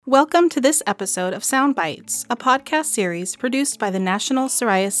Welcome to this episode of Sound Bites, a podcast series produced by the National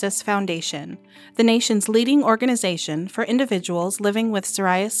Psoriasis Foundation, the nation's leading organization for individuals living with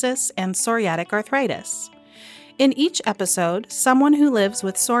psoriasis and psoriatic arthritis. In each episode, someone who lives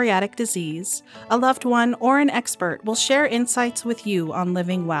with psoriatic disease, a loved one, or an expert will share insights with you on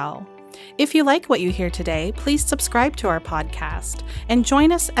living well. If you like what you hear today, please subscribe to our podcast and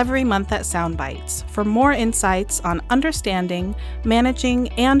join us every month at Soundbites for more insights on understanding, managing,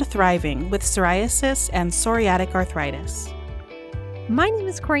 and thriving with psoriasis and psoriatic arthritis. My name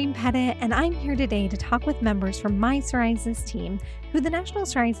is Corinne Pettit, and I'm here today to talk with members from My Psoriasis Team, who the National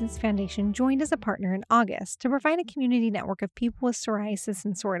Psoriasis Foundation joined as a partner in August to provide a community network of people with psoriasis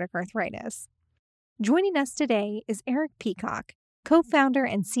and psoriatic arthritis. Joining us today is Eric Peacock, co-founder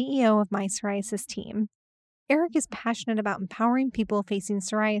and CEO of My Psoriasis Team. Eric is passionate about empowering people facing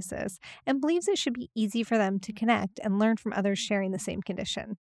psoriasis and believes it should be easy for them to connect and learn from others sharing the same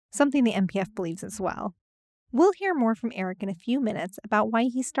condition, something the NPF believes as well. We'll hear more from Eric in a few minutes about why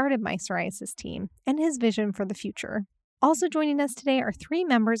he started My Psoriasis Team and his vision for the future. Also joining us today are three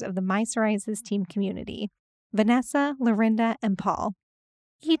members of the My Psoriasis Team community, Vanessa, Lorinda, and Paul.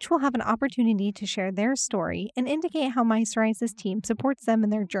 Each will have an opportunity to share their story and indicate how My Psoriasis Team supports them in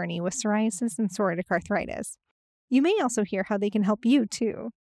their journey with psoriasis and psoriatic arthritis. You may also hear how they can help you,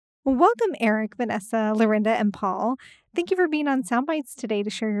 too. Well, welcome, Eric, Vanessa, Lorinda, and Paul. Thank you for being on Soundbites today to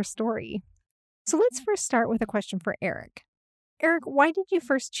share your story. So let's first start with a question for Eric. Eric, why did you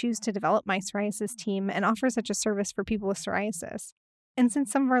first choose to develop My Psoriasis Team and offer such a service for people with psoriasis? And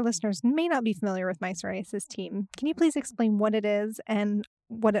since some of our listeners may not be familiar with My Psoriasis Team, can you please explain what it is and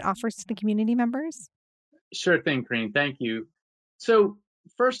what it offers to the community members? Sure thing, Corinne. Thank you. So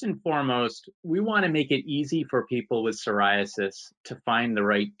first and foremost, we want to make it easy for people with psoriasis to find the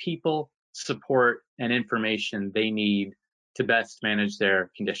right people, support, and information they need to best manage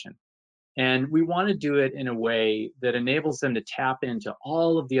their condition. And we want to do it in a way that enables them to tap into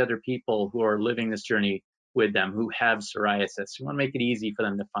all of the other people who are living this journey with them who have psoriasis. We want to make it easy for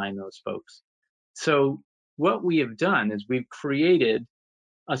them to find those folks. So what we have done is we've created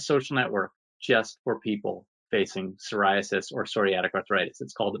a social network just for people facing psoriasis or psoriatic arthritis.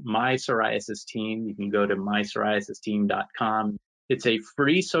 It's called My Psoriasis Team. You can go to mypsoriasisteam.com. It's a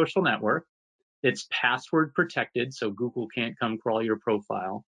free social network. It's password protected, so Google can't come crawl your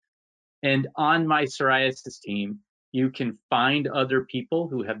profile. And on My Psoriasis Team, you can find other people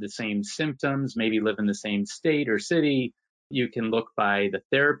who have the same symptoms, maybe live in the same state or city. You can look by the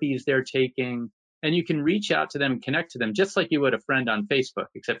therapies they're taking, and you can reach out to them, connect to them, just like you would a friend on Facebook,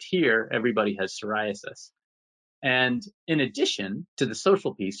 except here, everybody has psoriasis. And in addition to the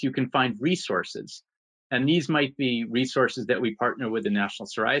social piece, you can find resources. And these might be resources that we partner with the National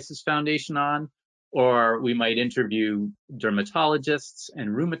Psoriasis Foundation on, or we might interview dermatologists and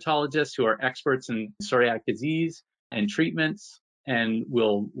rheumatologists who are experts in psoriatic disease and treatments, and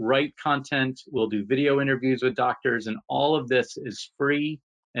we'll write content, we'll do video interviews with doctors, and all of this is free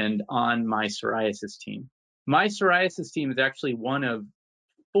and on My Psoriasis Team. My Psoriasis Team is actually one of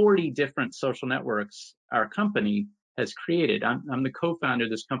 40 different social networks our company has created. I'm the co-founder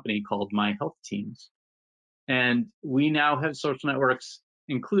of this company called My Health Teams. And we now have social networks,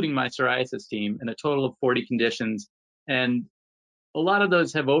 including My Psoriasis Team, in a total of 40 conditions. And a lot of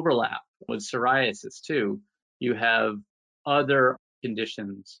those have overlap with psoriasis too. You have other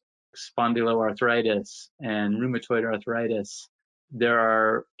conditions, spondyloarthritis and rheumatoid arthritis. There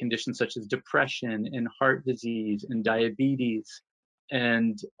are conditions such as depression and heart disease and diabetes,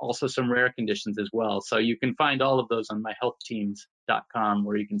 and also some rare conditions as well. So you can find all of those on myhealthteams.com,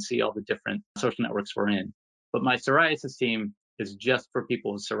 where you can see all the different social networks we're in. But My Psoriasis Team is just for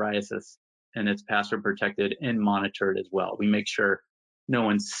people with psoriasis, and it's password protected and monitored as well. We make sure no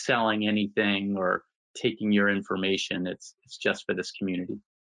one's selling anything or taking your information. It's just for this community.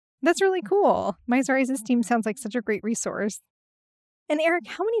 That's really cool. My Psoriasis Team sounds like such a great resource. And Eric,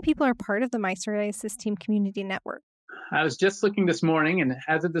 how many people are part of the My Psoriasis Team community network? I was just looking this morning, and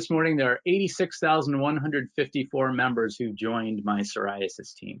as of this morning, there are 86,154 members who joined My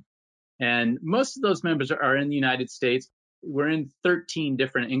Psoriasis Team. And most of those members are in the United States. We're in 13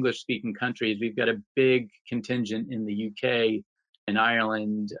 different English-speaking countries. We've got a big contingent in the UK, in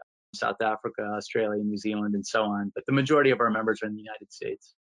Ireland, South Africa, Australia, New Zealand, and so on. But the majority of our members are in the United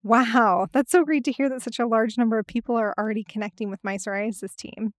States. Wow, that's so great to hear that such a large number of people are already connecting with My Psoriasis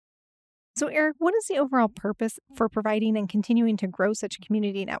Team. So, Eric, what is the overall purpose for providing and continuing to grow such a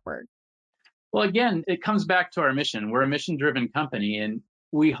community network? Well, again, it comes back to our mission. We're a mission-driven company, and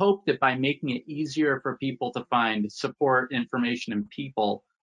we hope that by making it easier for people to find support, information, and people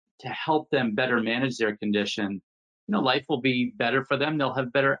to help them better manage their condition, life will be better for them. They'll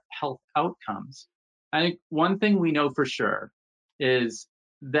have better health outcomes. I think one thing we know for sure is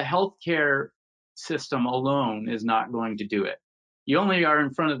the healthcare system alone is not going to do it. You only are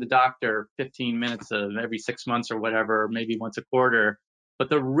in front of the doctor 15 minutes of every 6 months or whatever, maybe once a quarter, but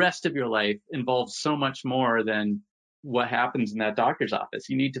the rest of your life involves so much more than what happens in that doctor's office.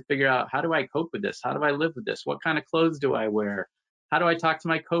 You need to figure out, how do I cope with this? How do I live with this? What kind of clothes do I wear? How do I talk to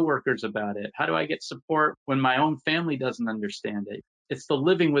my coworkers about it? How do I get support when my own family doesn't understand it? It's the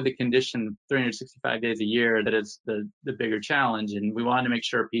living with the condition 365 days a year that is the bigger challenge. And we want to make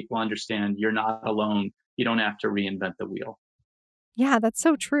sure people understand you're not alone. You don't have to reinvent the wheel. Yeah, that's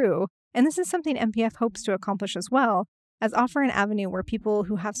so true. And this is something MPF hopes to accomplish as well, as offer an avenue where people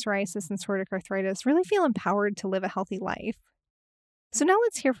who have psoriasis and psoriatic arthritis really feel empowered to live a healthy life. So now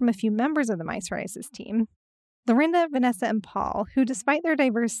let's hear from a few members of the My Psoriasis team. Lorinda, Vanessa, and Paul, who despite their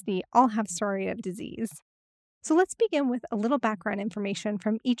diversity all have psoriatic disease. So let's begin with a little background information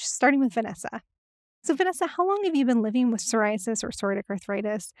from each, starting with Vanessa. So Vanessa, how long have you been living with psoriasis or psoriatic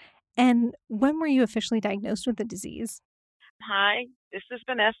arthritis? And when were you officially diagnosed with the disease? Hi, this is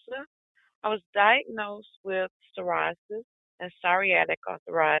Vanessa. I was diagnosed with psoriasis and psoriatic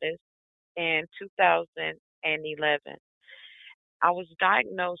arthritis in 2011. I was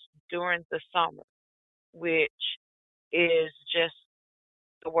diagnosed during the summer, which is just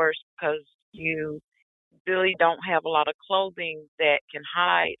the worst because you really don't have a lot of clothing that can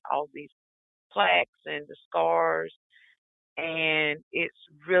hide all these plaques and the scars, and it's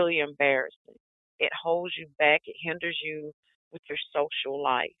really embarrassing. It holds you back, it hinders you with your social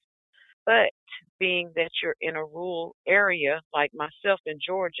life. But being that you're in a rural area like myself in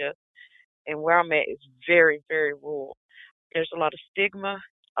Georgia, and where I'm at is very, very rural, there's a lot of stigma,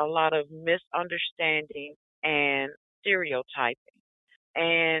 a lot of misunderstanding, and stereotyping.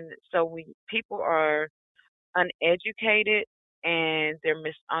 And so people are uneducated and they're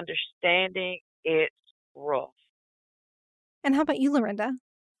misunderstanding. It's rough. And how about you, Lorinda?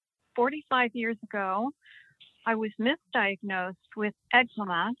 45 years ago, I was misdiagnosed with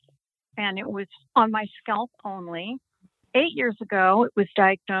eczema, and it was on my scalp only. 8 years ago, it was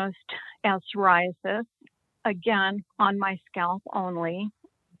diagnosed as psoriasis, again on my scalp only.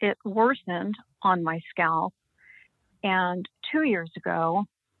 It worsened on my scalp. And 2 years ago,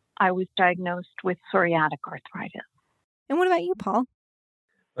 I was diagnosed with psoriatic arthritis. And what about you, Paul?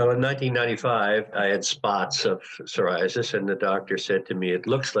 Well, in 1995, I had spots of psoriasis, and the doctor said to me, it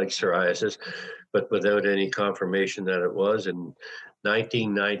looks like psoriasis, but without any confirmation that it was. In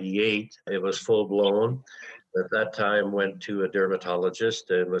 1998, it was full-blown. At that time, went to a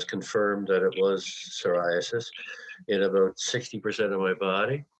dermatologist and was confirmed that it was psoriasis in about 60% of my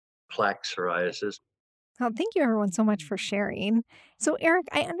body, plaque psoriasis. Well, thank you everyone so much for sharing. So Eric,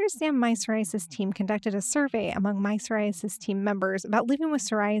 I understand My Psoriasis team conducted a survey among My Psoriasis team members about living with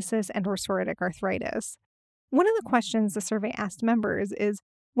psoriasis and or psoriatic arthritis. One of the questions the survey asked members is,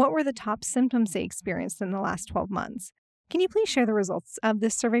 what were the top symptoms they experienced in the last 12 months? Can you please share the results of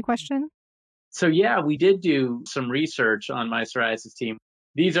this survey question? So yeah, we did do some research on My Psoriasis team.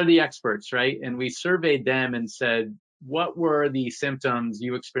 These are the experts, right? And we surveyed them and said, what were the symptoms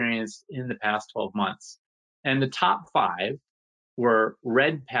you experienced in the past 12 months? And the top 5 were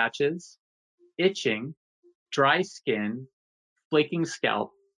red patches, itching, dry skin, flaking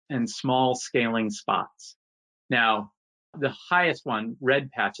scalp, and small scaling spots. Now, the highest one, red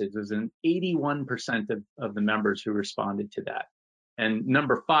patches, was in 81% of the members who responded to that. And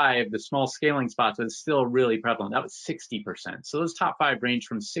number 5, the small scaling spots, was still really prevalent. That was 60%. So those top 5 range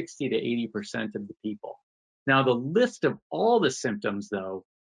from 60 to 80% of the people. Now, the list of all the symptoms, though,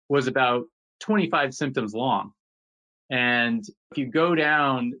 was about 25 symptoms long. And if you go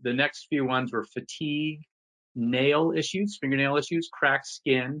down, the next few ones were fatigue, nail issues, fingernail issues, cracked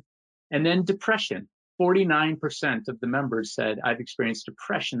skin, and then depression. 49% of the members said, I've experienced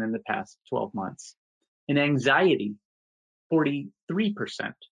depression in the past 12 months. And anxiety, 43%.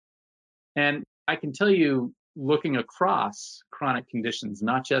 And I can tell you, looking across chronic conditions,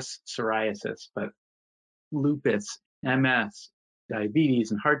 not just psoriasis, but lupus, MS,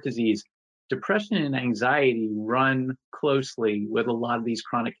 diabetes, and heart disease, depression and anxiety run closely with a lot of these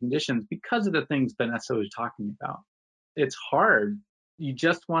chronic conditions because of the things Vanessa was talking about. It's hard. You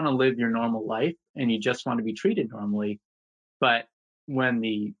just want to live your normal life and you just want to be treated normally. But when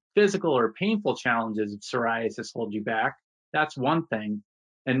the physical or painful challenges of psoriasis hold you back, that's one thing.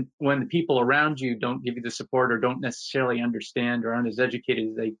 And when the people around you don't give you the support or don't necessarily understand or aren't as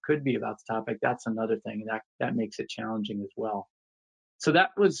educated as they could be about the topic, that's another thing. That makes it challenging as well. So that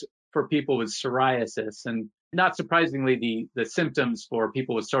was for people with psoriasis. And not surprisingly, the symptoms for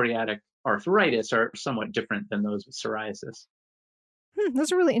people with psoriatic arthritis are somewhat different than those with psoriasis.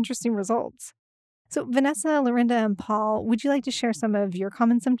 Those are really interesting results. So, Vanessa, Lorinda, and Paul, would you like to share some of your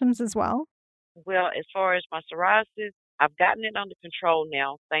common symptoms as well? Well, as far as my psoriasis, I've gotten it under control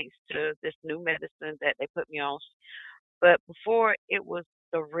now thanks to this new medicine that they put me on. But before it was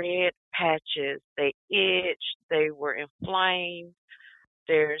the red patches. They itched, they were inflamed.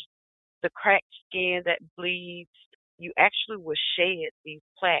 There's the cracked skin that bleeds. You actually will shed these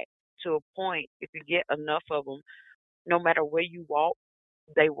plaques to a point, if you get enough of them, no matter where you walk,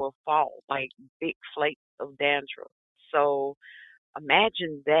 they will fall like big flakes of dandruff. So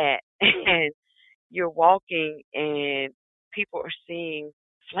imagine that. And you're walking and people are seeing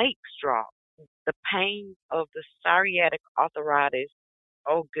flakes drop. The pain of the psoriatic arthritis,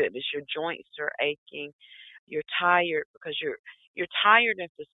 oh goodness, your joints are aching. You're tired because you're tired and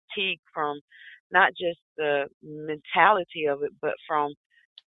fatigued from not just the mentality of it, but from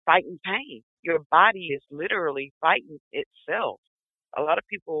fighting pain. Your body is literally fighting itself. A lot of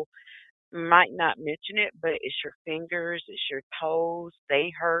people might not mention it, but it's your fingers, it's your toes.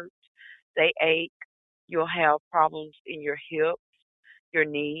 They hurt, they ache. You'll have problems in your hips, your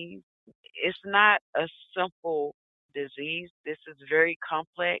knees. It's not a simple disease. This is very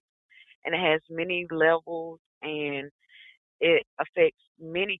complex and it has many levels and it affects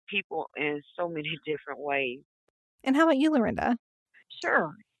many people in so many different ways. And how about you, Lorinda?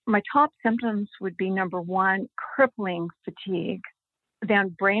 Sure. My top symptoms would be number one, crippling fatigue,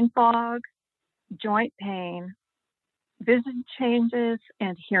 then brain fog, joint pain, vision changes,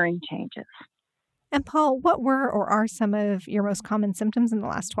 and hearing changes. And Paul, what were or are some of your most common symptoms in the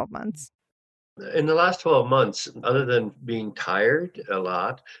last 12 months? In the last 12 months, other than being tired a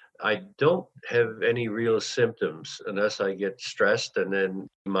lot, I don't have any real symptoms unless I get stressed and then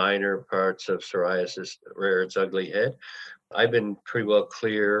minor parts of psoriasis rear its ugly head. I've been pretty well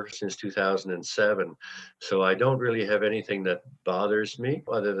clear since 2007, so I don't really have anything that bothers me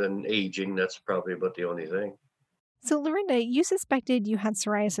other than aging. That's probably about the only thing. So, Lorinda, you suspected you had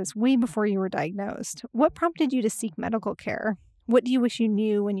psoriasis way before you were diagnosed. What prompted you to seek medical care? What do you wish you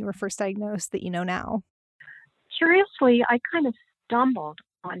knew when you were first diagnosed that you know now? Curiously, I kind of stumbled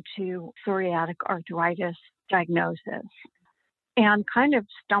onto psoriatic arthritis diagnosis and kind of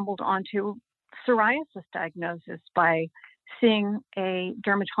stumbled onto psoriasis diagnosis by seeing a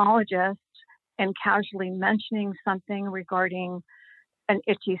dermatologist and casually mentioning something regarding an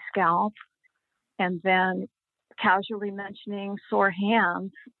itchy scalp and then casually mentioning sore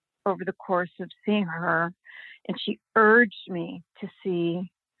hands over the course of seeing her. And she urged me to see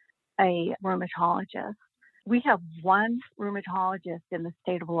a rheumatologist. We have one rheumatologist in the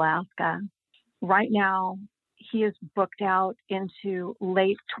state of Alaska. Right now, he is booked out into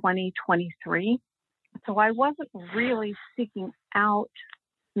late 2023. So I wasn't really seeking out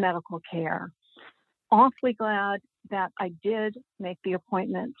medical care. Awfully glad that I did make the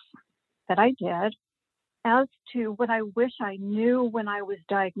appointments that I did. As to what I wish I knew when I was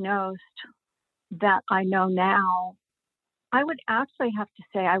diagnosed that I know now, I would actually have to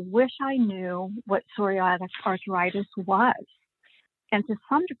say I wish I knew what psoriatic arthritis was. And to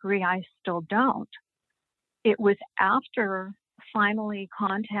some degree, I still don't. It was after finally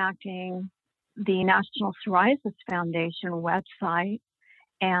contacting the National Psoriasis Foundation website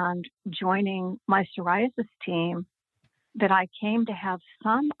and joining my psoriasis team that I came to have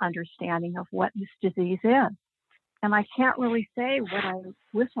some understanding of what this disease is. And I can't really say what I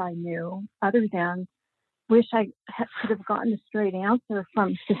wish I knew other than wish I could have gotten a straight answer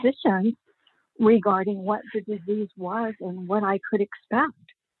from physicians regarding what the disease was and what I could expect.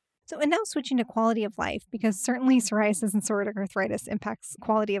 So, and now switching to quality of life, because certainly psoriasis and psoriatic arthritis impacts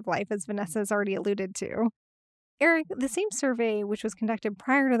quality of life, as Vanessa's already alluded to. Eric, the same survey, which was conducted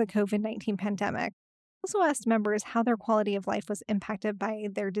prior to the COVID-19 pandemic, also asked members how their quality of life was impacted by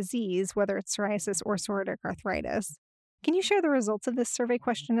their disease, whether it's psoriasis or psoriatic arthritis. Can you share the results of this survey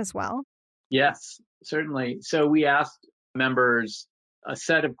question as well? Yes, certainly. So we asked members a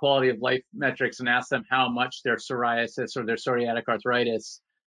set of quality of life metrics and asked them how much their psoriasis or their psoriatic arthritis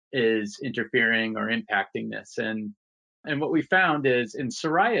is interfering or impacting this. And what we found is in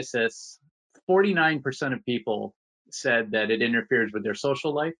psoriasis, 49% of people said that it interferes with their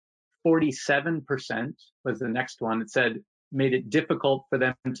social life. 47% was the next one. It said made it difficult for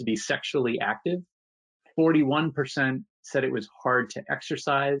them to be sexually active. 41% said it was hard to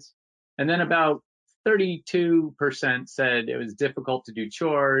exercise. And then about 32% said it was difficult to do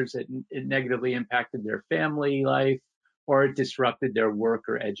chores, it negatively impacted their family life, or it disrupted their work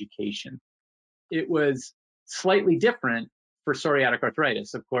or education. It was slightly different for psoriatic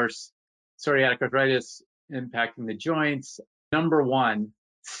arthritis. Of course, psoriatic arthritis impacting the joints. Number one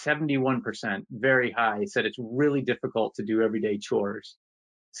 71%, very high, said it's really difficult to do everyday chores.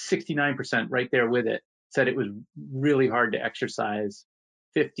 69% right there with it said it was really hard to exercise.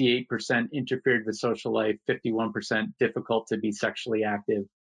 58% interfered with social life, 51% difficult to be sexually active,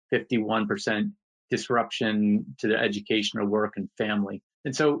 51% disruption to the education or work and family.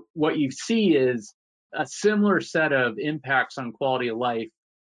 And so what you see is a similar set of impacts on quality of life.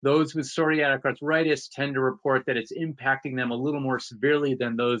 Those with psoriatic arthritis tend to report that it's impacting them a little more severely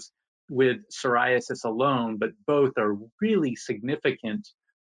than those with psoriasis alone, but both are really significant.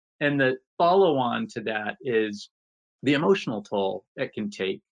 And the follow on to that is the emotional toll it can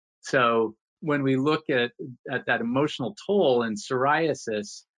take. So when we look at that emotional toll in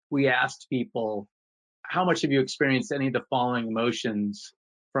psoriasis, we asked people, how much have you experienced any of the following emotions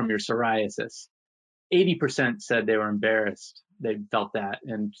from your psoriasis? 80% said they were embarrassed. They felt that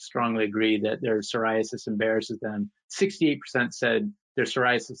and strongly agree that their psoriasis embarrasses them. 68% said their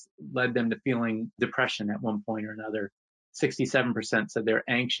psoriasis led them to feeling depression at one point or another. 67% said they're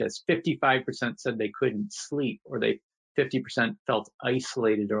anxious. 55% said they couldn't sleep, or 50% felt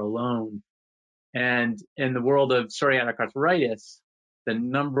isolated or alone. And in the world of psoriatic arthritis, the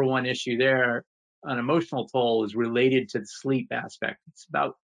number one issue there on emotional toll is related to the sleep aspect. It's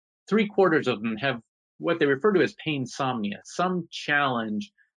about 3/4 of them have what they refer to as painsomnia, some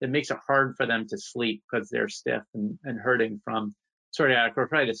challenge that makes it hard for them to sleep because they're stiff and hurting from psoriatic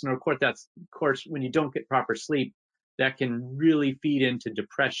arthritis. And of course, when you don't get proper sleep, that can really feed into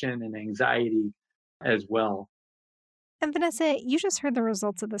depression and anxiety as well. And Vanessa, you just heard the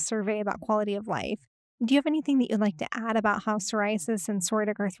results of the survey about quality of life. Do you have anything that you'd like to add about how psoriasis and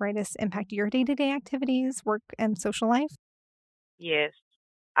psoriatic arthritis impact your day-to-day activities, work, and social life? Yes,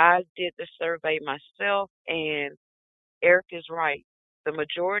 I did the survey myself, and Eric is right. The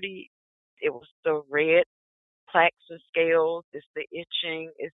majority, it was the red plaques and scales, it's the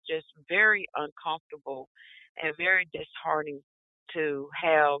itching. It's just very uncomfortable and very disheartening to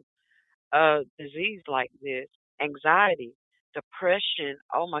have a disease like this. Anxiety, depression,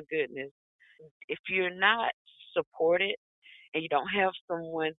 oh my goodness. If you're not supported and you don't have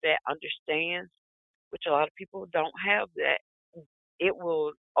someone that understands, which a lot of people don't have that, it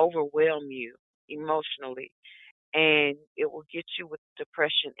will overwhelm you emotionally and it will get you with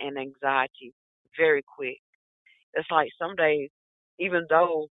depression and anxiety very quick. It's like some days, even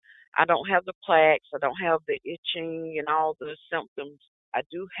though I don't have the plaques, I don't have the itching and all the symptoms, I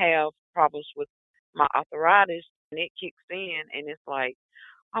do have problems with my arthritis and it kicks in and it's like,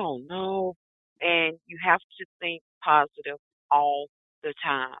 oh no. And you have to think positive all the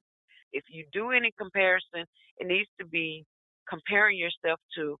time. If you do any comparison, it needs to be comparing yourself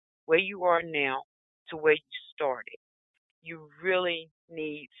to where you are now to where you started. You really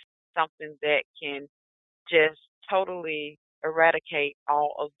need something that can just totally eradicate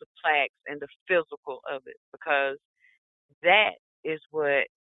all of the plaques and the physical of it because that is what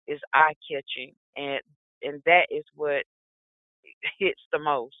is eye catching and that is what hits the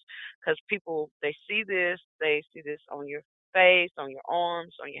most because people they see this on your face, on your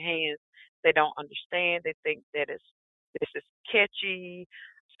arms, on your hands. They don't understand. They think that this is catchy,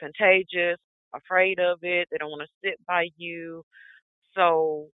 it's contagious, afraid of it. They don't want to sit by you.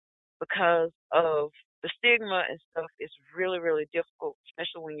 So because of the stigma and stuff, it's really, really difficult,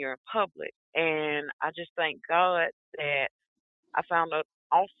 especially when you're in public. And I just thank God that I found an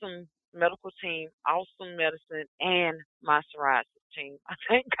awesome medical team, awesome medicine, and my psoriasis team. I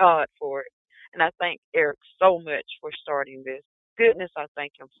thank God for it. And I thank Eric so much for starting this. Goodness, I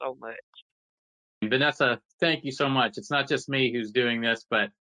thank him so much. Vanessa, thank you so much. It's not just me who's doing this, but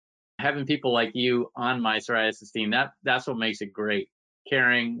having people like you on my psoriasis team, that's what makes it great.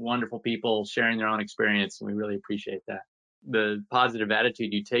 Caring, wonderful people sharing their own experience, and we really appreciate that. The positive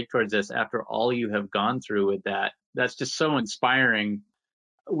attitude you take towards this after all you have gone through with that's just so inspiring.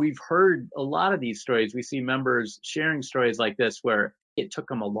 We've heard a lot of these stories. We see members sharing stories like this where it took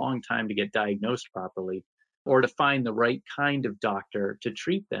them a long time to get diagnosed properly or to find the right kind of doctor to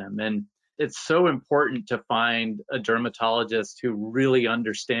treat them. And it's so important to find a dermatologist who really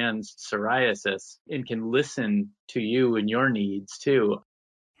understands psoriasis and can listen to you and your needs too.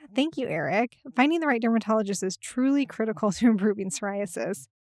 Thank you, Eric. Finding the right dermatologist is truly critical to improving psoriasis.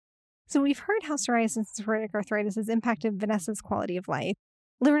 So we've heard how psoriasis and psoriatic arthritis has impacted Vanessa's quality of life.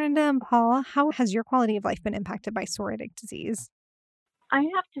 Lorinda and Paul, how has your quality of life been impacted by psoriatic disease? I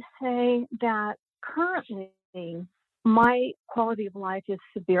have to say that currently my quality of life is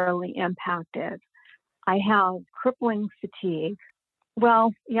severely impacted. I have crippling fatigue.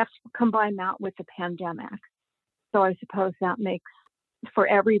 Well, you have to combine that with the pandemic. So I suppose that makes for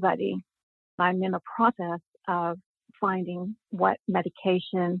everybody. I'm in a process of finding what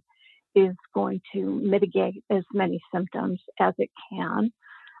medication is going to mitigate as many symptoms as it can.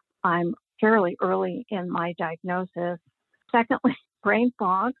 I'm fairly early in my diagnosis. Secondly, brain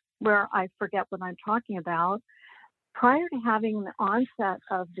fog, where I forget what I'm talking about. Prior to having the onset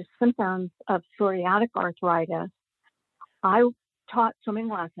of the symptoms of psoriatic arthritis, I taught swimming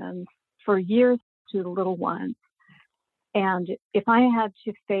lessons for years to the little ones. And if I had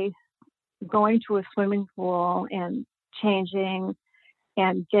to face going to a swimming pool and changing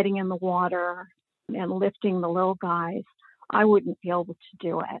and getting in the water and lifting the little guys, I wouldn't be able to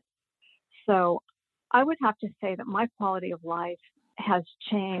do it. So I would have to say that my quality of life has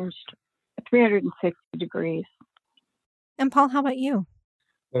changed 360 degrees. And Paul, how about you?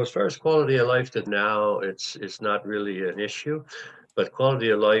 Well, as far as quality of life to now, it's not really an issue. But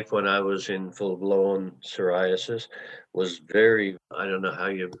quality of life when I was in full-blown psoriasis was very, I don't know how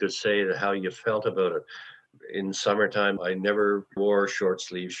you could say that, how you felt about it. In summertime, I never wore short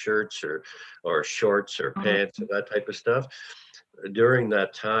sleeve shirts or shorts or pants or that type of stuff. During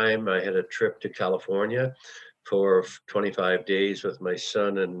that time, I had a trip to California for 25 days with my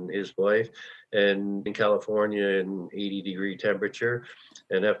son and his wife. And in California, in 80-degree temperature,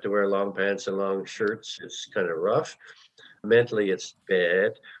 and have to wear long pants and long shirts, it's kind of rough. Mentally, it's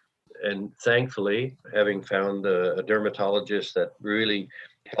bad. And thankfully, having found a dermatologist that really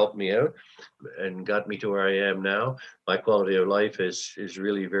helped me out and got me to where I am now, my quality of life is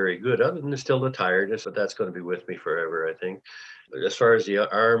really very good. Other than still the tiredness, but that's going to be with me forever, I think. As far as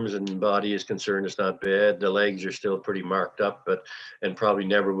the arms and body is concerned, it's not bad. The legs are still pretty marked up, and probably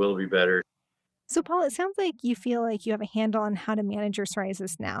never will be better. So, Paul, it sounds like you feel like you have a handle on how to manage your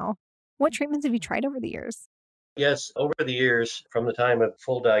psoriasis now. What treatments have you tried over the years? Yes, over the years, from the time of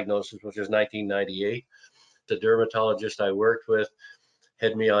full diagnosis, which was 1998, the dermatologist I worked with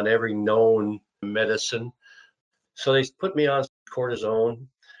had me on every known medicine. So they put me on cortisone,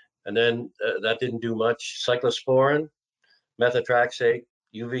 and then that didn't do much. Cyclosporin, methotrexate,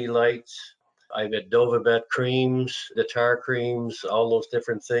 UV lights. I've had Dovabet creams, the tar creams, all those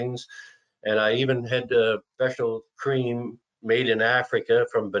different things. And I even had a special cream made in Africa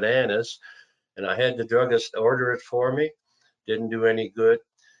from bananas. And I had the druggist order it for me. Didn't do any good.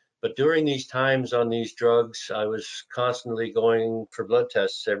 But during these times on these drugs, I was constantly going for blood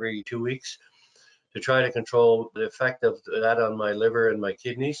tests every 2 weeks to try to control the effect of that on my liver and my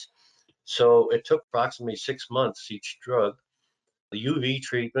kidneys. So it took approximately 6 months each drug. The UV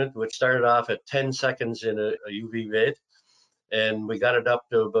treatment, which started off at 10 seconds in a UV vid, and we got it up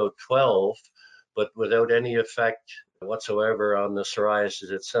to about 12, but without any effect whatsoever on the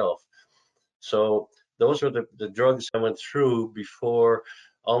psoriasis itself. So those were the drugs I went through before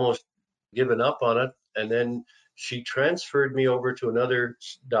almost giving up on it. And then she transferred me over to another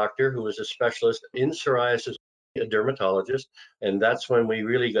doctor who was a specialist in psoriasis, a dermatologist. And that's when we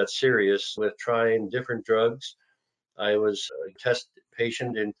really got serious with trying different drugs. I was a test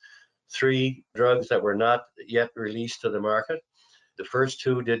patient in 3 drugs that were not yet released to the market. The first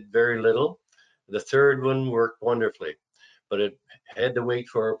 2 did very little. The third one worked wonderfully, but it had to wait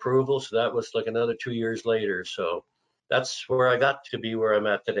for approval. So that was like another 2 years later. So that's where I got to be where I'm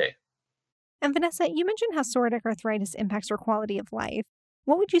at today. And Vanessa, you mentioned how psoriatic arthritis impacts your quality of life.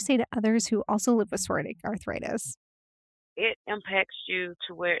 What would you say to others who also live with psoriatic arthritis? It impacts you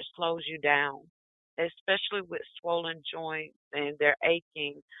to where it slows you down, especially with swollen joints and they're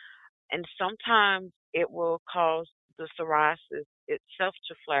aching. And sometimes it will cause the psoriasis itself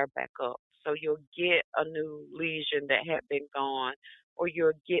to flare back up. So you'll get a new lesion that had been gone, or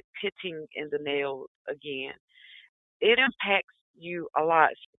you'll get pitting in the nails again. It impacts you a lot.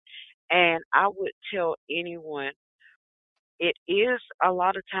 And I would tell anyone it is a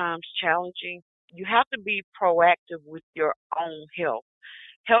lot of times challenging. You have to be proactive with your own health.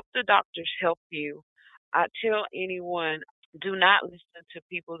 Help the doctors help you. I tell anyone, do not listen to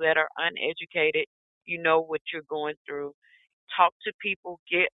people that are uneducated. You know what you're going through. Talk to people,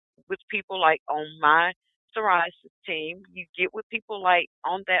 get with people like on my psoriasis team. You get with people like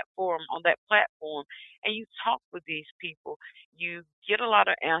on that forum, on that platform, and you talk with these people. You get a lot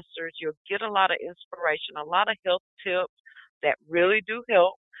of answers. You'll get a lot of inspiration, a lot of health tips that really do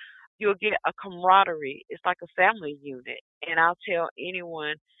help. You'll get a camaraderie. It's like a family unit. And I'll tell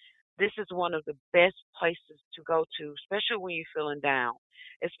anyone this is one of the best places to go to, especially when you're feeling down,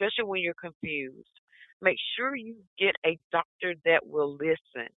 especially when you're confused. Make sure you get a doctor that will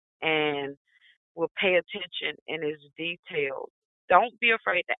listen and will pay attention and is detailed. Don't be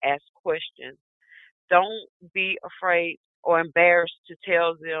afraid to ask questions. Don't be afraid or embarrassed to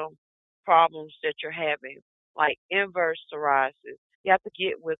tell them problems that you're having, like inverse psoriasis. You have to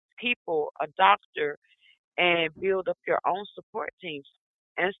get with people, a doctor, and build up your own support teams.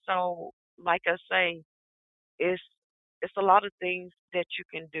 And so, like I say, it's it's a lot of things that you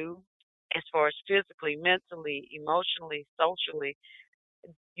can do as far as physically, mentally, emotionally, socially.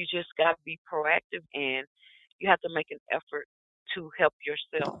 You just got to be proactive and you have to make an effort to help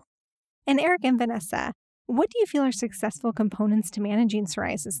yourself. And Eric and Vanessa, what do you feel are successful components to managing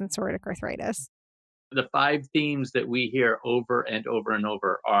psoriasis and psoriatic arthritis? The 5 themes that we hear over and over and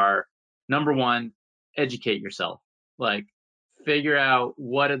over are, number one, educate yourself. Like, figure out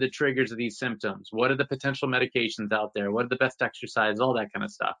what are the triggers of these symptoms, what are the potential medications out there, what are the best exercise, all that kind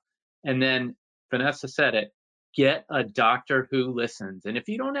of stuff. And then Vanessa said it, get a doctor who listens. And if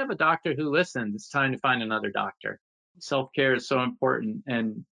you don't have a doctor who listens, it's time to find another doctor. Self-care is so important,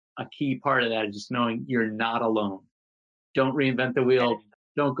 and a key part of that is just knowing you're not alone. Don't reinvent the wheel.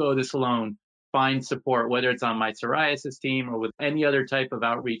 Don't go this alone. Find support, whether it's on my psoriasis team or with any other type of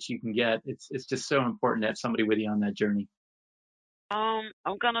outreach you can get. It's just so important to have somebody with you on that journey.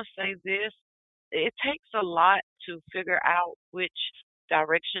 I'm gonna say this. It takes a lot to figure out which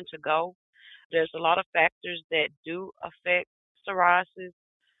direction to go. There's a lot of factors that do affect psoriasis,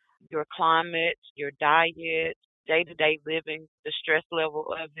 your climate, your diet, day-to-day living, the stress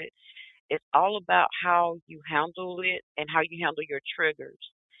level of it. It's all about how you handle it and how you handle your triggers.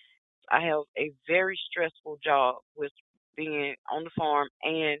 I have a very stressful job with being on the farm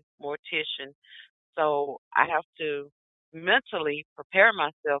and mortician. So I have to mentally prepare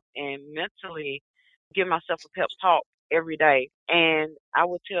myself and mentally give myself a pep talk every day. And I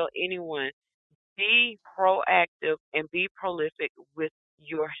would tell anyone, be proactive and be prolific with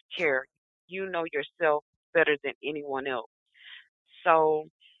your care. You know yourself better than anyone else. So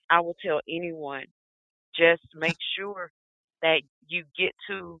I will tell anyone, just make sure that you get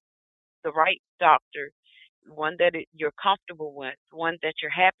to the right doctor, one that you're comfortable with, one that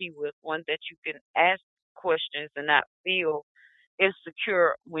you're happy with, one that you can ask questions and not feel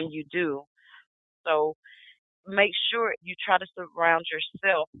insecure when you do. So make sure you try to surround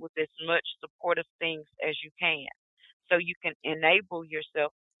yourself with as much supportive things as you can so you can enable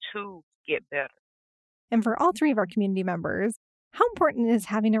yourself to get better. And for all 3 of our community members, how important is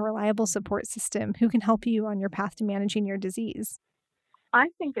having a reliable support system who can help you on your path to managing your disease? I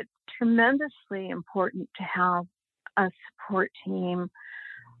think it's tremendously important to have a support team.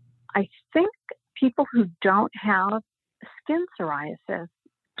 I think people who don't have skin psoriasis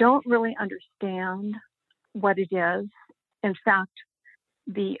don't really understand what it is. In fact,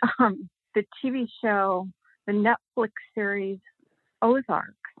 the TV show, the Netflix series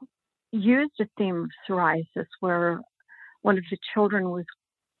Ozark, used a theme of psoriasis where one of the children was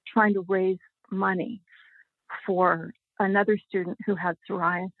trying to raise money for another student who had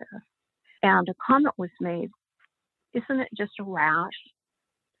psoriasis. And a comment was made, isn't it just a rash?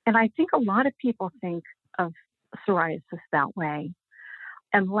 And I think a lot of people think of psoriasis that way,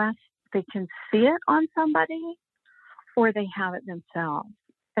 unless they can see it on somebody or they have it themselves.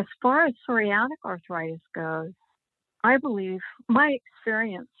 As far as psoriatic arthritis goes, I believe my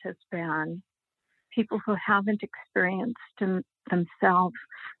experience has been people who haven't experienced themselves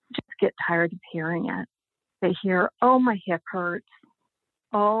just get tired of hearing it. They hear, oh, my hip hurts.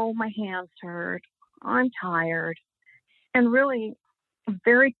 Oh, my hands hurt. I'm tired. And really, a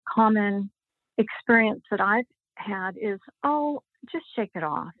very common experience that I've had is, oh, just shake it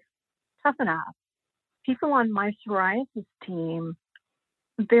off. Toughen up. People on my psoriasis team,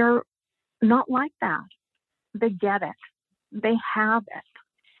 they're not like that. They get it. They have it.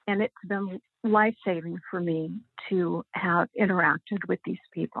 And it's been life-saving for me to have interacted with these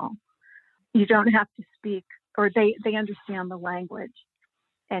people. You don't have to speak, or they understand the language,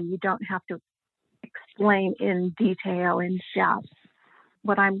 and you don't have to explain in detail, in depth,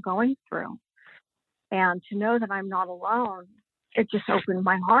 what I'm going through. And to know that I'm not alone, it just opened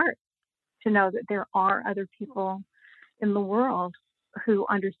my heart to know that there are other people in the world who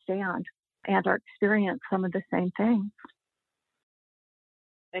understand and are experiencing some of the same things.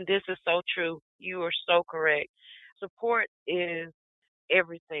 And this is so true. You are so correct. Support is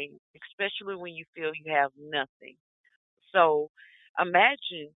everything, especially when you feel you have nothing. So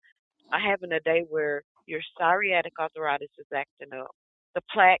imagine having a day where your psoriatic arthritis is acting up. The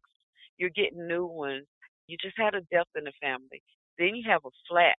plaques, you're getting new ones. You just had a death in the family. Then you have a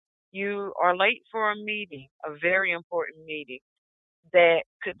flat. You are late for a meeting, a very important meeting that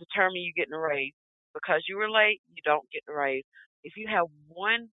could determine you getting a raise. Because you were late, you don't get the raise. If you have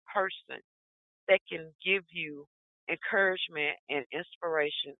one person that can give you encouragement and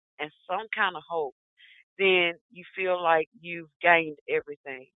inspiration and some kind of hope, then you feel like you've gained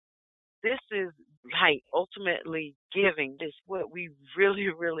everything. This is like ultimately giving. This is what we really,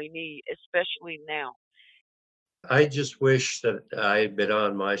 really need, especially now. I just wish that I had been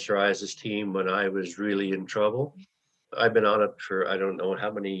on my psoriasis team when I was really in trouble. I've been on it for I don't know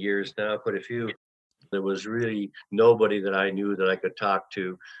how many years now, quite a few. There was really nobody that I knew that I could talk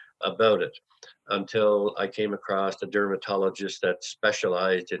to about it until I came across a dermatologist that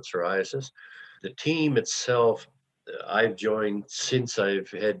specialized in psoriasis. The team itself, I've joined since I've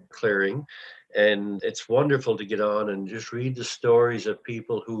had clearing, and it's wonderful to get on and just read the stories of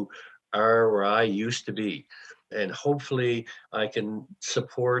people who are where I used to be. And hopefully, I can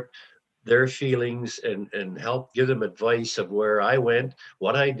support their feelings and help give them advice of where I went,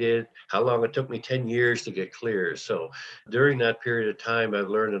 what I did, how long it took me 10 years to get clear. So during that period of time, I've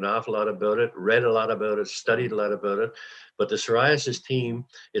learned an awful lot about it, read a lot about it, studied a lot about it. But the psoriasis team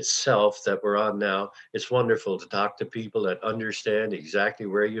itself that we're on now, it's wonderful to talk to people that understand exactly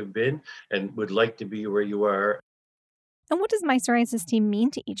where you've been and would like to be where you are. And what does My Psoriasis Team mean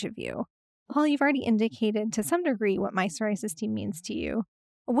to each of you? While you've already indicated to some degree what My Psoriasis Team means to you,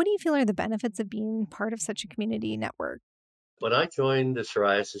 what do you feel are the benefits of being part of such a community network? When I joined the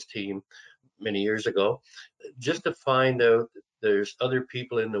psoriasis team many years ago, just to find out that there's other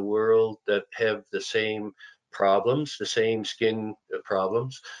people in the world that have the same problems, the same skin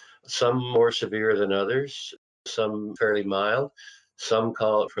problems, some more severe than others, some fairly mild, some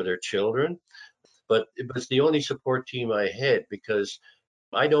call it for their children. But it was the only support team I had because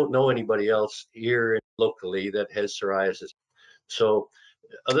I don't know anybody else here locally that has psoriasis. So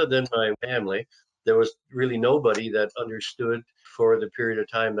other than my family, there was really nobody that understood for the period of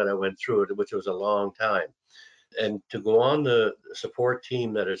time that I went through it, which was a long time. And to go on the support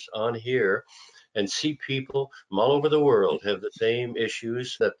team that is on here and see people from all over the world have the same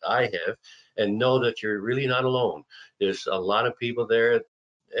issues that I have and know that you're really not alone. There's a lot of people there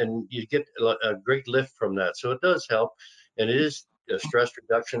and you get a great lift from that. So it does help. And it is a stress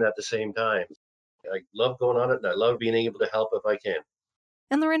reduction at the same time. I love going on it and I love being able to help if I can.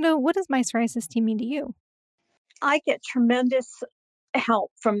 And Lorinda, what does My Psoriasis Team mean to you? I get tremendous help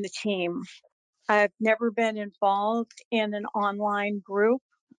from the team. I've never been involved in an online group.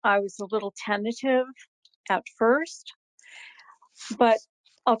 I was a little tentative at first, but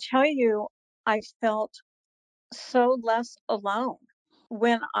I'll tell you, I felt so less alone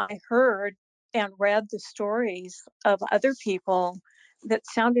when I heard and read the stories of other people that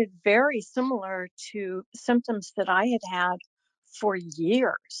sounded very similar to symptoms that I had had for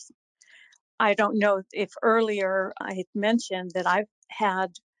years. I don't know if earlier I had mentioned that I've had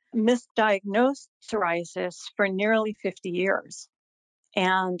misdiagnosed psoriasis for nearly 50 years.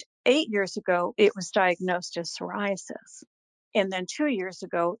 And 8 years ago, it was diagnosed as psoriasis. And then 2 years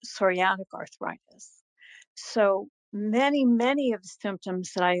ago, psoriatic arthritis. So many of the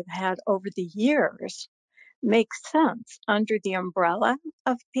symptoms that I've had over the years make sense under the umbrella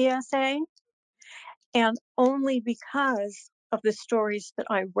of PSA. And only because of the stories that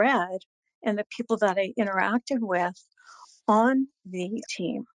I read and the people that I interacted with on the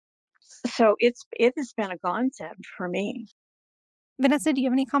team. So it has been a godsend for me. Vanessa, do you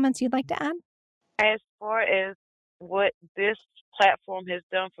have any comments you'd like to add? As far as what this platform has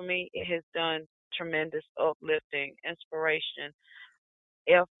done for me, it has done tremendous uplifting, inspiration.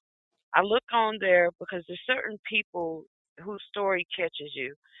 If I look on there because there's certain people whose story catches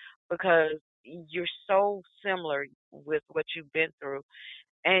you because you're so similar with what you've been through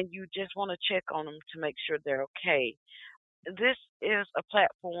and you just want to check on them to make sure they're okay. This is a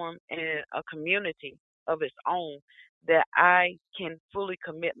platform and a community of its own that I can fully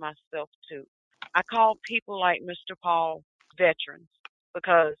commit myself to. I call people like Mr. Paul veterans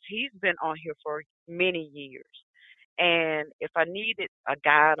because he's been on here for many years. And if I needed a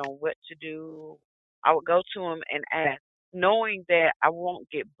guide on what to do, I would go to him and ask, knowing that I won't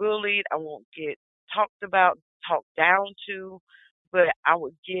get bullied, I won't get talked about, talked down to, but I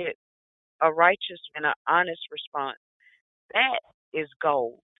would get a righteous and an honest response. That is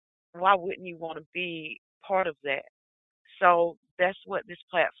gold. Why wouldn't you want to be part of that? So that's what this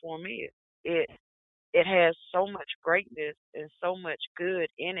platform is. It has so much greatness and so much good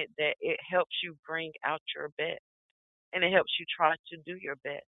in it that it helps you bring out your best and it helps you try to do your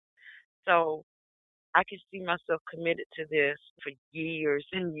best. So I can see myself committed to this for years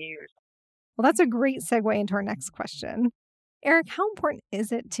and years. Well, that's a great segue into our next question. Eric, how important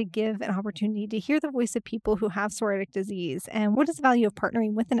is it to give an opportunity to hear the voice of people who have psoriatic disease? And what is the value of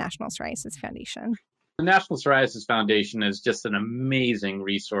partnering with the National Psoriasis Foundation? The National Psoriasis Foundation is just an amazing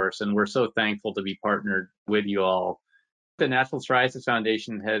resource, and we're so thankful to be partnered with you all. The National Psoriasis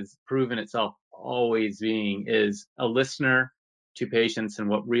Foundation has proven itself always being is a listener to patients and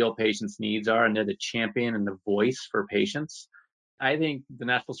what real patients' needs are, and they're the champion and the voice for patients. I think the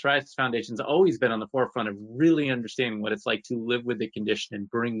National Psoriasis Foundation has always been on the forefront of really understanding what it's like to live with the condition and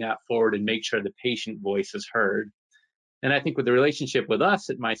bring that forward and make sure the patient voice is heard. And I think with the relationship with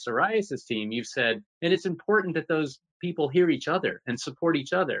us at my psoriasis team, you've said, and it's important that those people hear each other and support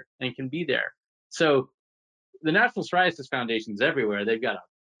each other and can be there. So the National Psoriasis Foundation is everywhere. They've got a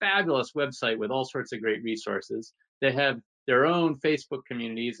fabulous website with all sorts of great resources. They have their own Facebook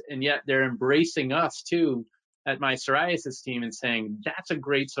communities, and yet they're embracing us too at my psoriasis team and saying, that's a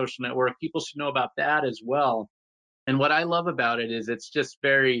great social network. People should know about that as well. And what I love about it is it's just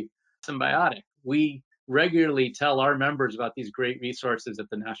very symbiotic. We regularly tell our members about these great resources at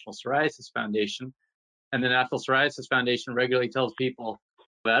the National Psoriasis Foundation, and the National Psoriasis Foundation regularly tells people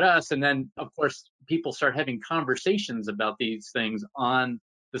about us. And then, of course, people start having conversations about these things on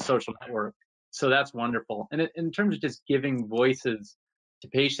the social network. So that's wonderful. And in terms of just giving voices to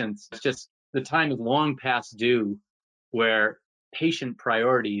patients, it's just the time is long past due where patient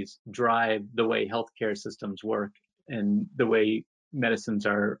priorities drive the way healthcare systems work and the way medicines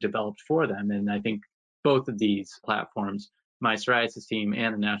are developed for them. And I think both of these platforms, my psoriasis team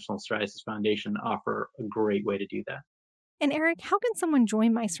and the National Psoriasis Foundation, offer a great way to do that. And Eric, how can someone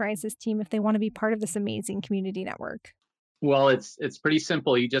join my psoriasis team if they want to be part of this amazing community network? Well, it's pretty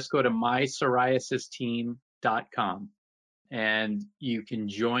simple. You just go to mypsoriasisteam.com and you can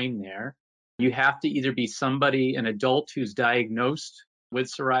join there. You have to either be an adult who's diagnosed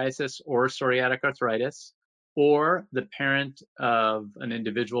with psoriasis or psoriatic arthritis, or the parent of an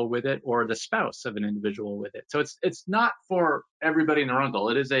individual with it, or the spouse of an individual with it. So it's not for everybody and their uncle.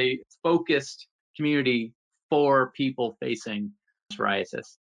 It is a focused community for people facing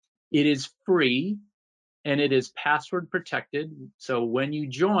psoriasis. It is free and it is password protected. So when you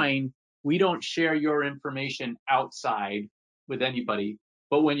join, we don't share your information outside with anybody.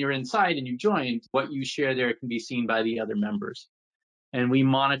 But when you're inside and you join, what you share there can be seen by the other members. And we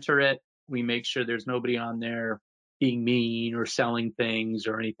monitor it. We make sure there's nobody on there being mean or selling things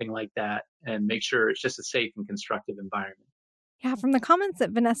or anything like that, and make sure it's just a safe and constructive environment. Yeah, from the comments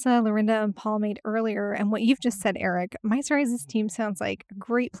that Vanessa, Lorinda, and Paul made earlier and what you've just said, Eric, my psoriasis team sounds like a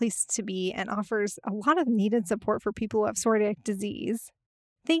great place to be and offers a lot of needed support for people who have psoriatic disease.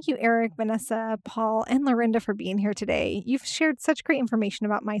 Thank you, Eric, Vanessa, Paul, and Lorinda for being here today. You've shared such great information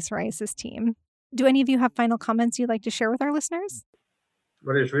about my psoriasis team. Do any of you have final comments you'd like to share with our listeners?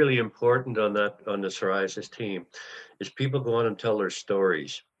 What is really important on the psoriasis team is people go on and tell their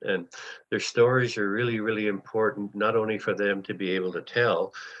stories, and their stories are really, really important, not only for them to be able to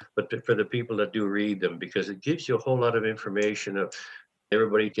tell, but for the people that do read them, because it gives you a whole lot of information of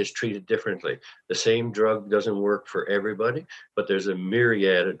everybody gets treated differently. The same drug doesn't work for everybody, but there's a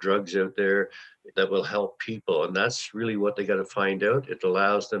myriad of drugs out there that will help people. And that's really what they got to find out. It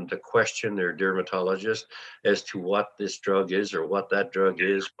allows them to question their dermatologist as to what this drug is or what that drug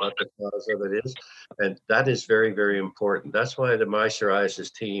is, what the cause of it is. And that is very, very important. That's why the My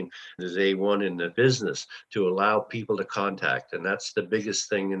Psoriasis team is A1 in the business, to allow people to contact. And that's the biggest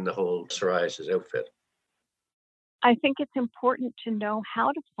thing in the whole psoriasis outfit. I think it's important to know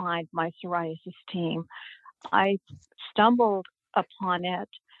how to find my psoriasis team. I stumbled upon it.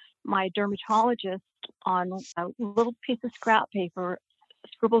 My dermatologist, on a little piece of scrap paper,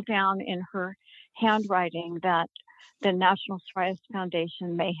 scribbled down in her handwriting that the National Psoriasis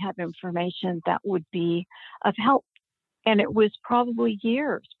Foundation may have information that would be of help. And it was probably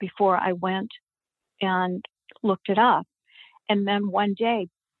years before I went and looked it up. And then one day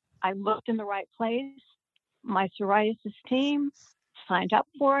I looked in the right place. My psoriasis team signed up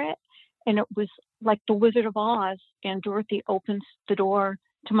for it, and it was like the Wizard of Oz, and Dorothy opens the door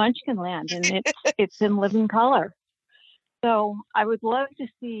to Munchkinland, and it's in living color. So I would love to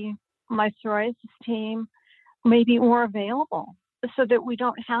see my psoriasis team maybe more available, so that we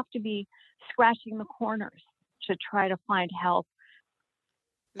don't have to be scratching the corners to try to find help.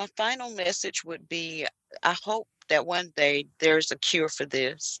 My final message would be, I hope that one day there's a cure for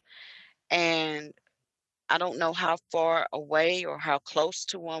this. And I don't know how far away or how close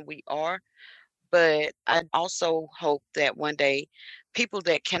to one we are, but I also hope that one day people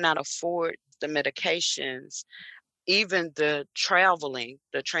that cannot afford the medications, even the traveling,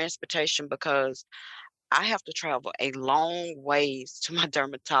 the transportation, because I have to travel a long ways to my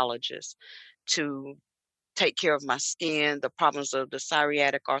dermatologist to take care of my skin, the problems of the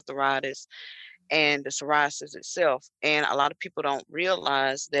psoriatic arthritis and the psoriasis itself. And a lot of people don't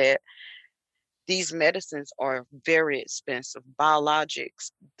realize that these medicines are very expensive,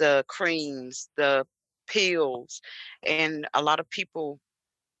 biologics, the creams, the pills, and a lot of people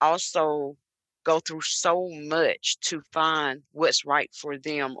also go through so much to find what's right for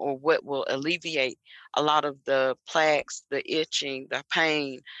them or what will alleviate a lot of the plaques, the itching, the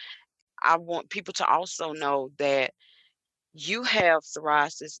pain. I want people to also know that you have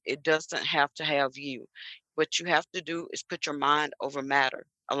psoriasis. It doesn't have to have you. What you have to do is put your mind over matter.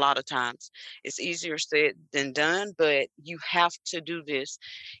 A lot of times it's easier said than done, but you have to do this.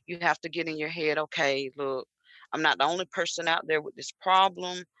 You have to get in your head, okay, look, I'm not the only person out there with this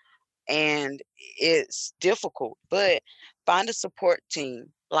problem, and it's difficult, but find a support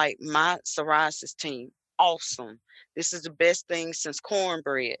team like my psoriasis team. Awesome. This is the best thing since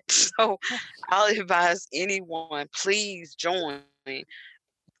cornbread. So I'll advise anyone, please join.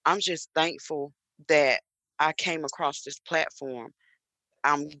 I'm just thankful that I came across this platform.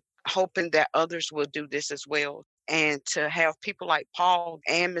 I'm hoping that others will do this as well. And to have people like Paul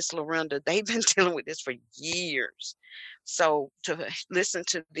and Miss Lorinda, they've been dealing with this for years. So to listen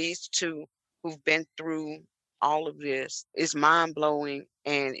to these two who've been through all of this is mind blowing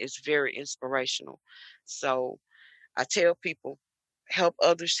and it's very inspirational. So I tell people, help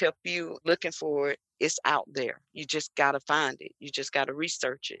others help you. Looking for it, it's out there. You just got to find it. You just got to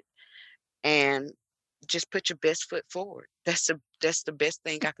research it and just put your best foot forward. That's the best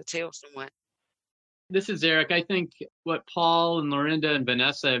thing I could tell someone. This is Eric. I think what Paul and Lorinda and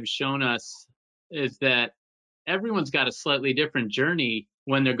Vanessa have shown us is that everyone's got a slightly different journey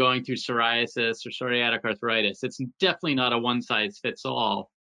when they're going through psoriasis or psoriatic arthritis. It's definitely not a one size fits all,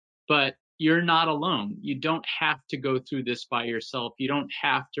 but you're not alone. You don't have to go through this by yourself. You don't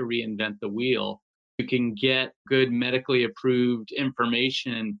have to reinvent the wheel. You can get good medically approved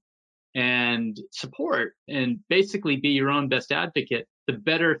information and support and basically be your own best advocate, the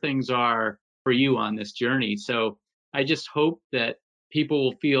better things are for you on this journey. So I just hope that people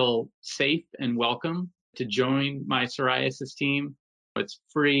will feel safe and welcome to join my psoriasis team. It's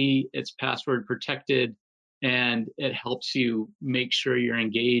free, it's password protected, and it helps you make sure you're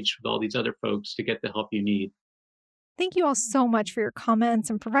engaged with all these other folks to get the help you need. Thank you all so much for your comments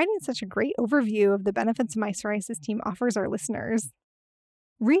and providing such a great overview of the benefits My Psoriasis Team offers our listeners.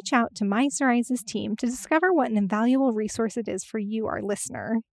 Reach out to My Psoriasis Team to discover what an invaluable resource it is for you, our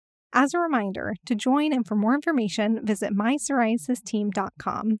listener. As a reminder, to join and for more information, visit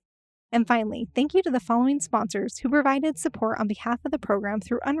mypsoriasisteam.com. And finally, thank you to the following sponsors who provided support on behalf of the program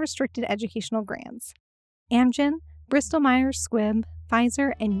through unrestricted educational grants: Amgen, Bristol-Myers Squibb,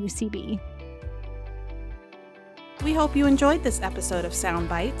 Pfizer, and UCB. We hope you enjoyed this episode of Sound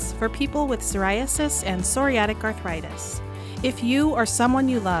Bites for people with psoriasis and psoriatic arthritis. If you or someone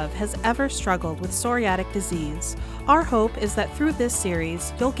you love has ever struggled with psoriatic disease, our hope is that through this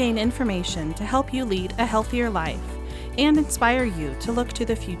series, you'll gain information to help you lead a healthier life and inspire you to look to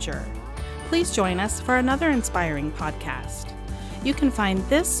the future. Please join us for another inspiring podcast. You can find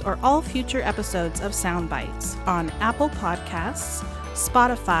this or all future episodes of Sound Bites on Apple Podcasts,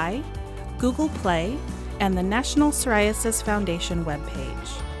 Spotify, Google Play, and the National Psoriasis Foundation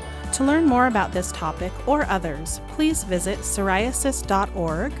webpage. To learn more about this topic or others, please visit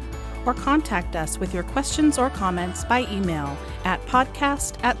psoriasis.org or contact us with your questions or comments by email at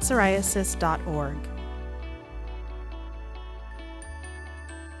podcast@psoriasis.org.